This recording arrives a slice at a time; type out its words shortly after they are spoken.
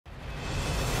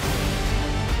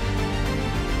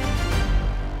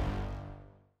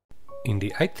In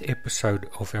the 8th episode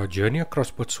of our journey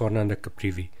across Botswana and the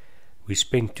Caprivi, we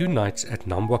spent 2 nights at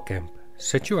Nambwa Camp,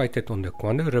 situated on the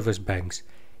Kwando River's banks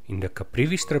in the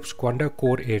Caprivi Strip's Kwando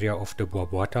Core Area of the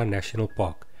Bwabwata National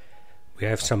Park. We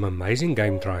have some amazing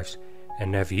game drives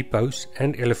and have hippos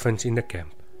and elephants in the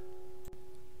camp.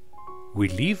 We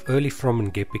leave early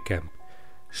from Ngepi Camp,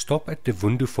 stop at the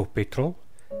Vundu for petrol,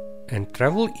 and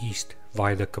travel east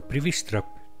via the Caprivi Strip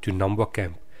to Nambwa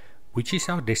Camp, which is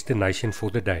our destination for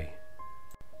the day.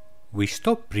 We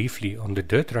stop briefly on the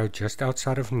dirt road just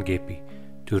outside of Ngepi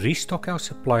to restock our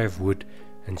supply of wood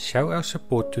and show our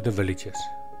support to the villagers.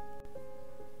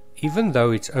 Even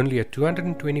though it's only a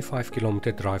 225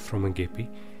 km drive from Ngepi,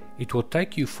 it will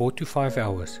take you 4 to 5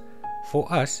 hours. For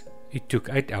us, it took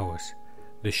 8 hours.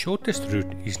 The shortest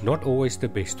route is not always the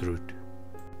best route.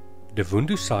 The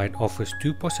Vundu side offers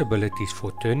 2 possibilities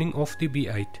for turning off the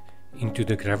B8 into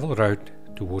the gravel road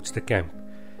towards the camp.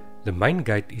 The main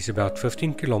gate is about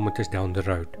 15 kilometers down the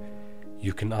road.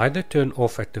 You can either turn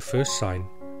off at the first sign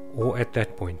or at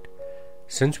that point.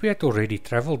 Since we had already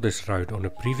travelled this road on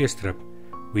a previous trip,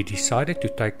 we decided to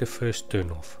take the first turn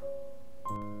off.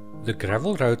 The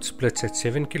gravel road splits at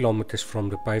 7 kilometers from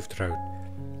the paved road.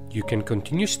 You can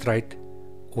continue straight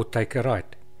or take a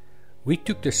right. We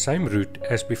took the same route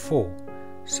as before,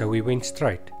 so we went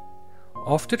straight.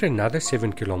 After another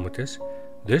 7 kilometers,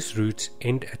 this route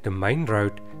ends at the main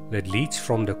road that leads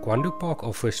from the Kwando Park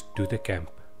office to the camp.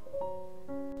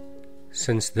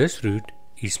 Since this route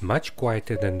is much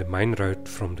quieter than the main road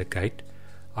from the gate,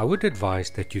 I would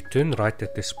advise that you turn right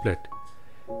at the split.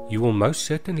 You will most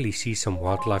certainly see some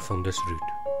wildlife on this route.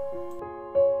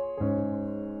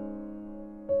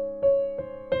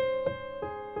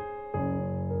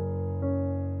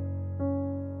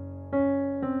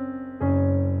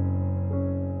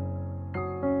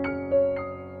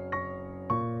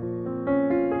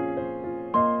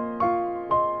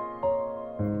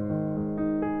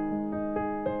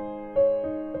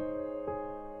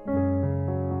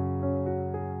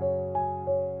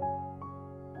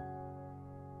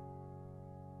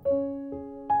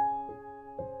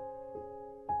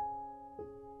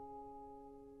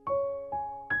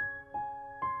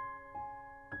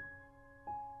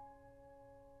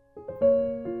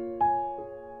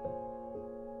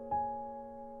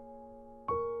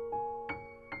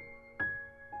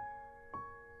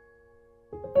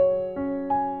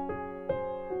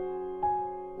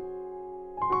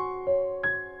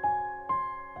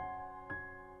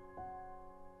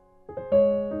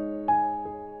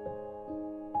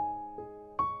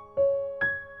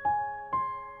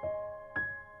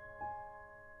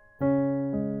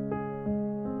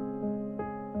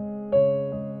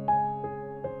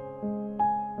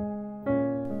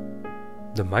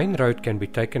 The main road can be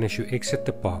taken as you exit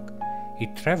the park.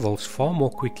 It travels far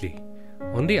more quickly.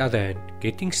 On the other hand,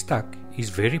 getting stuck is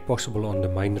very possible on the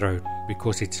main road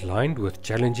because it's lined with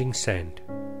challenging sand.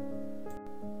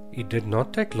 It did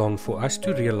not take long for us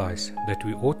to realize that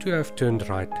we ought to have turned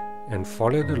right and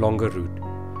followed the longer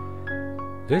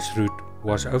route. This route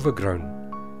was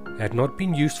overgrown, had not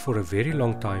been used for a very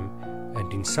long time,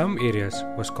 and in some areas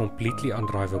was completely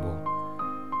undrivable.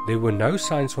 There were no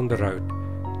signs on the road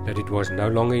that it was no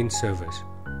longer in service.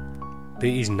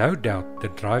 There is no doubt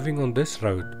that driving on this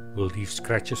road will leave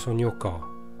scratches on your car.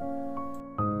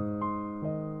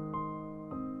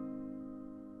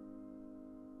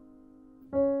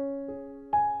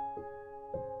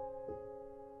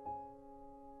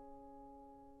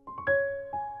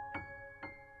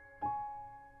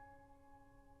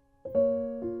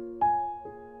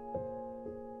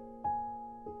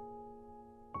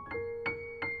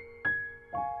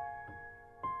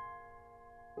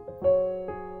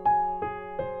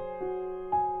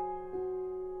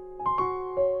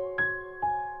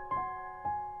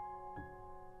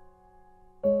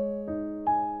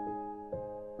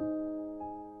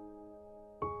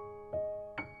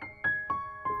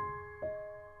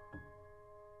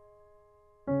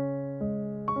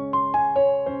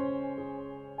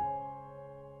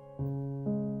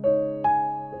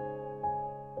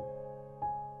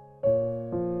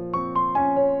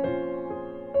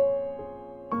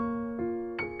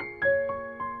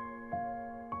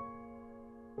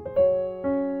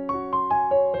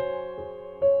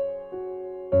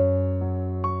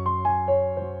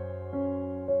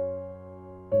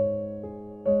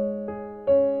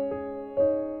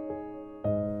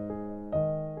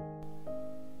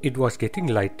 It was getting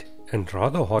late and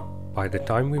rather hot by the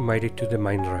time we made it to the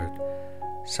main road.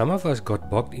 Some of us got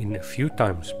bogged in a few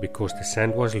times because the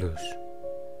sand was loose.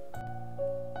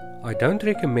 I don't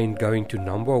recommend going to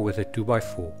Nambwa with a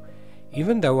 2x4,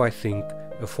 even though I think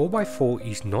A 4x4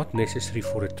 is not necessary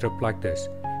for a trip like this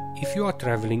if you are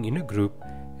traveling in a group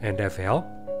and have help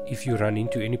if you run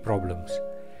into any problems.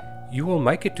 You will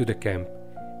make it to the camp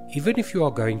even if you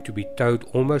are going to be towed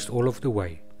almost all of the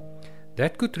way.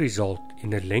 That could result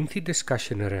in a lengthy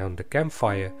discussion around the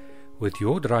campfire, with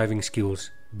your driving skills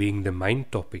being the main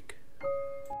topic.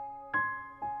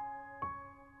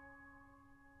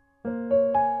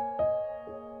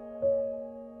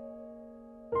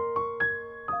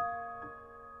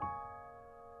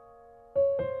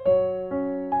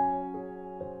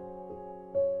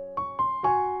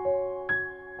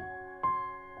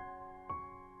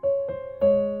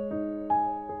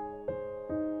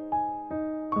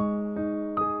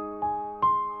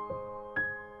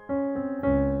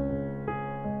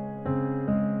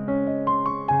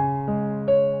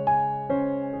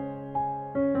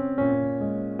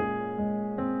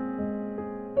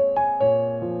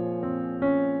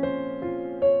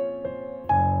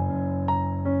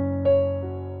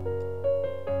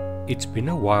 It's been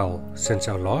a while since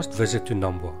our last visit to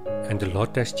Nambwa, and a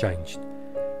lot has changed.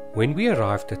 When we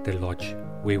arrived at the lodge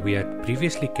where we had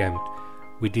previously camped,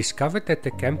 we discovered that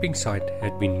the camping site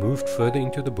had been moved further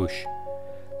into the bush.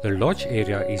 The lodge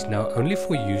area is now only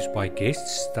for use by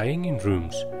guests staying in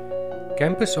rooms.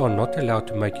 Campers are not allowed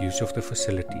to make use of the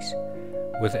facilities.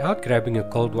 Without grabbing a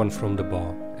cold one from the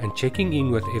bar and checking in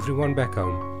with everyone back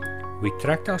home, we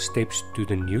tracked our steps to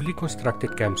the newly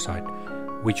constructed campsite,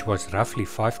 which was roughly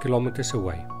 5 kilometers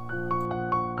away.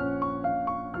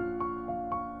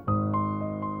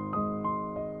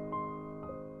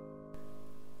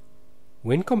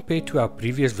 When compared to our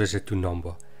previous visit to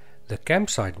Nambwa, the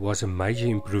campsite was a major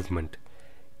improvement.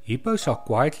 Hippos are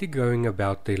quietly going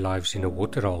about their lives in a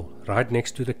waterhole right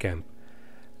next to the camp.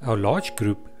 Our large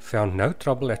group found no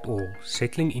trouble at all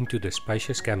settling into the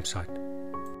spacious campsite.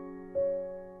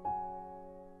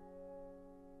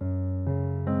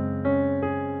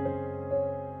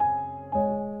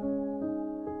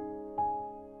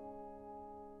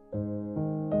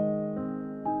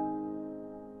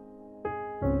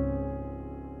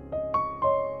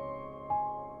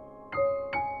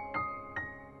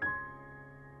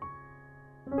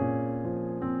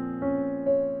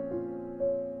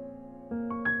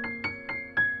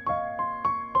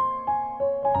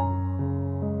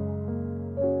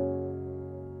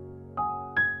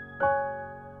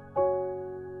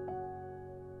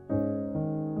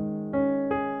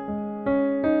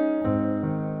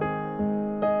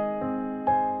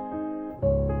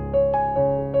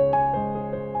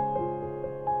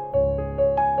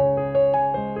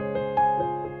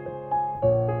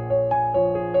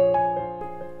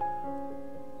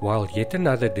 While yet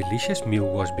another delicious meal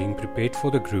was being prepared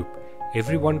for the group,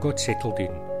 everyone got settled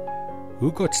in.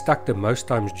 Who got stuck the most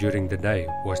times during the day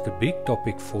was the big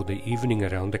topic for the evening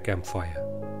around the campfire.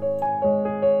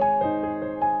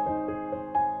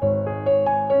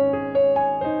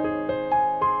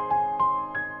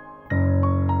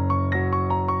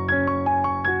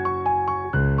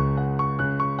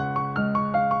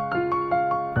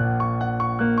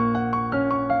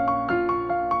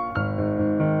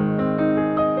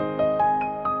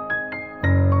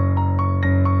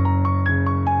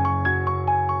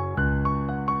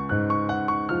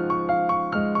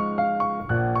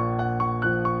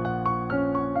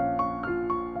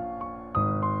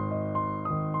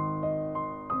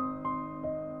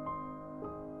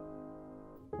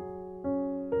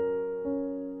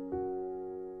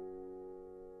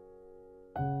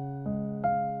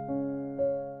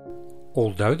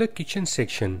 Although the kitchen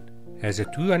section has a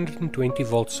 220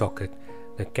 volt socket,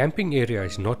 the camping area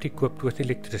is not equipped with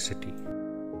electricity.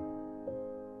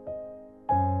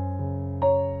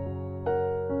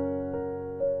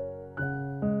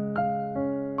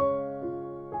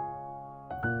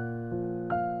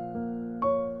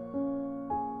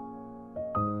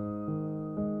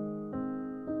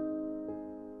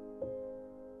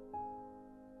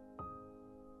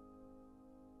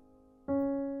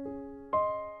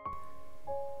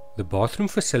 The bathroom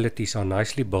facilities are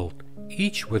nicely built,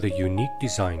 each with a unique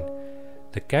design.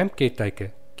 The camp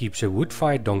caretaker keeps a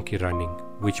wood-fired donkey running,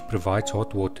 which provides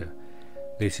hot water.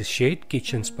 There's a shared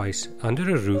kitchen space under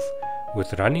a roof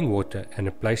with running water and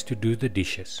a place to do the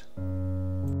dishes.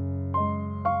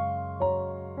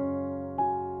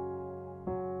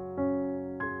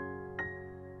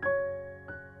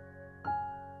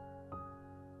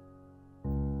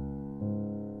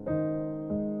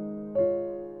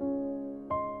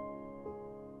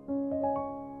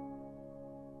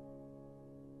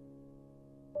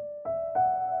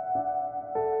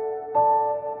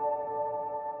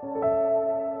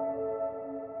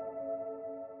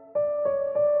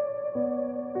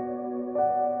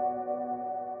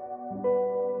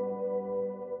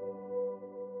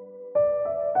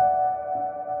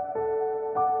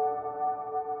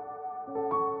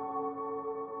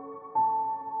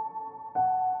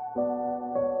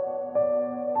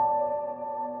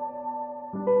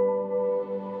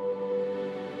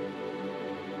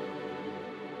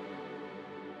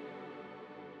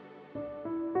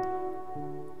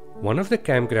 One of the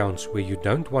campgrounds where you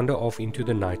don't wander off into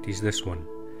the night is this one.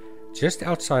 Just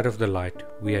outside of the light,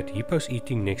 we had hippos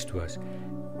eating next to us.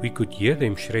 We could hear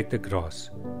them shred the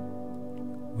grass.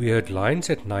 We heard lions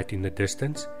at night in the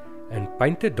distance, and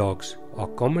painted dogs are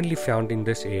commonly found in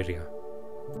this area.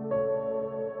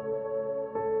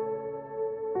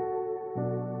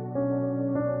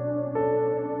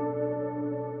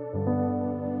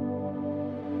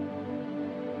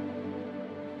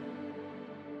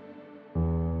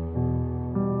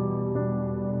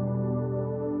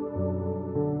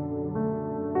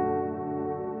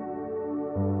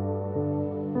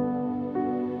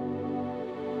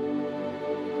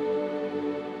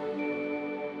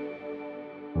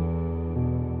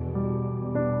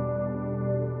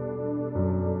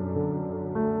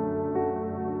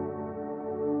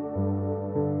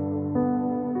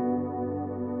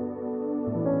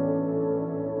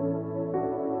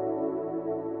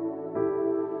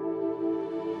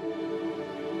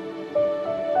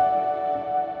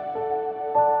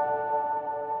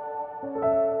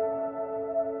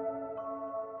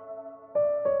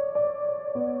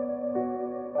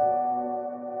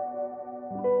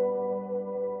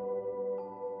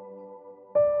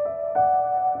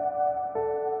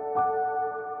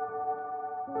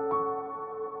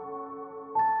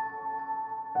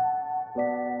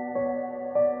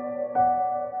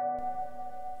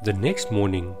 The next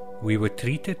morning, we were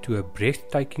treated to a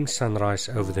breathtaking sunrise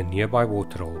over the nearby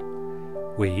waterhole,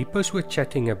 where hippos were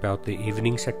chatting about their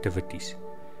evening's activities.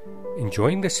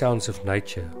 Enjoying the sounds of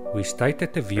nature, we stayed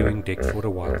at the viewing deck for a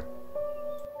while.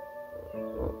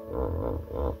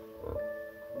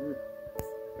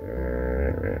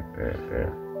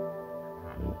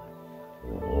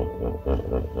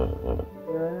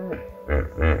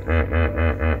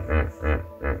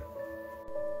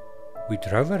 We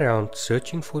drove around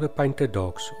searching for the painted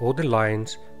dogs or the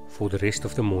lions for the rest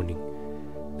of the morning.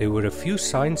 There were a few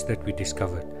signs that we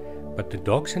discovered, but the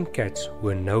dogs and cats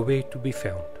were nowhere to be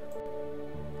found.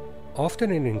 After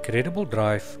an incredible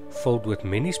drive filled with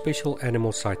many special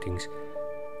animal sightings,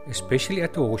 especially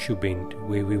at the Horseshoe Bend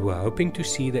where we were hoping to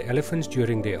see the elephants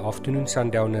during their afternoon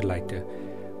sundowner later,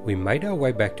 we made our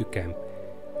way back to camp.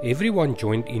 Everyone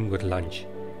joined in with lunch.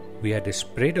 We had a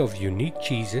spread of unique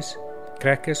cheeses,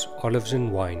 crackers, olives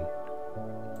and wine.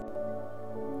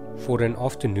 For an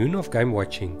afternoon of game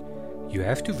watching, you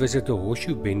have to visit the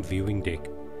Horseshoe Bend viewing deck.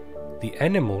 The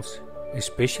animals,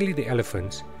 especially the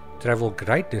elephants, travel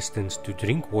great distance to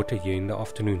drink water here in the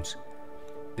afternoons.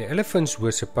 The elephants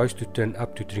were supposed to turn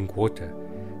up to drink water,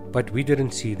 but we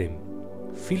didn't see them.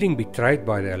 Feeling betrayed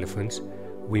by the elephants,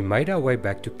 we made our way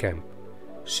back to camp,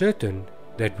 certain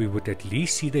that we would at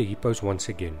least see the hippos once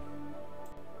again.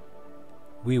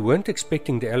 We weren't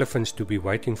expecting the elephants to be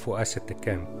waiting for us at the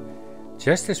camp.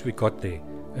 Just as we got there,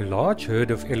 a large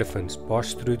herd of elephants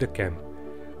passed through the camp,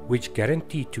 which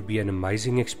guaranteed to be an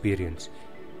amazing experience.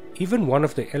 Even one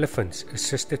of the elephants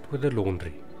assisted with the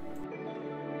laundry.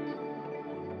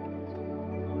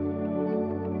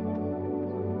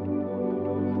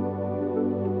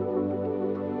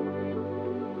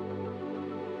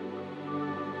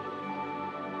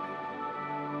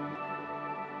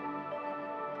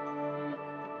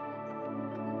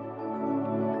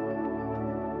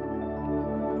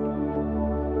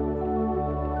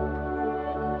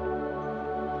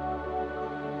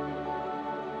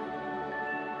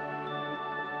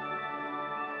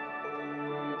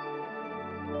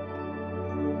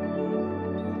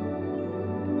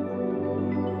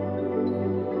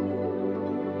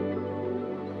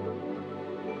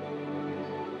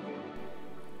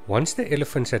 Once the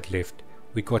elephants had left,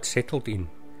 we got settled in,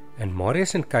 and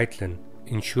Marius and Caitlin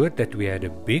ensured that we had a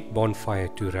big bonfire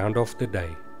to round off the day.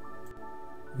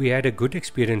 We had a good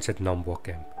experience at Nambwa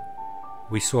Camp.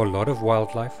 We saw a lot of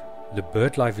wildlife, the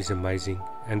bird life is amazing,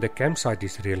 and the campsite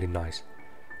is really nice.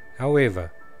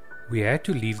 However, we had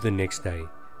to leave the next day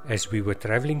as we were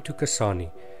traveling to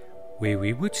Kasane, where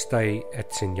we would stay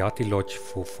at Nambwa Lodge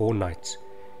for 4 nights,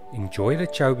 enjoy the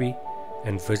Chobe,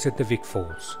 and visit the Vic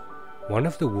Falls, one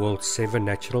of the world's 7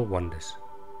 natural wonders.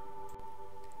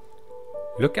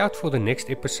 Look out for the next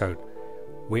episode,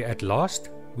 where at last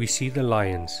we see the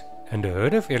lions and a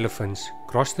herd of elephants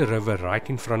cross the river right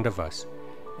in front of us,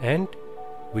 and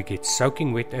we get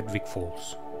soaking wet at Vic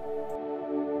Falls.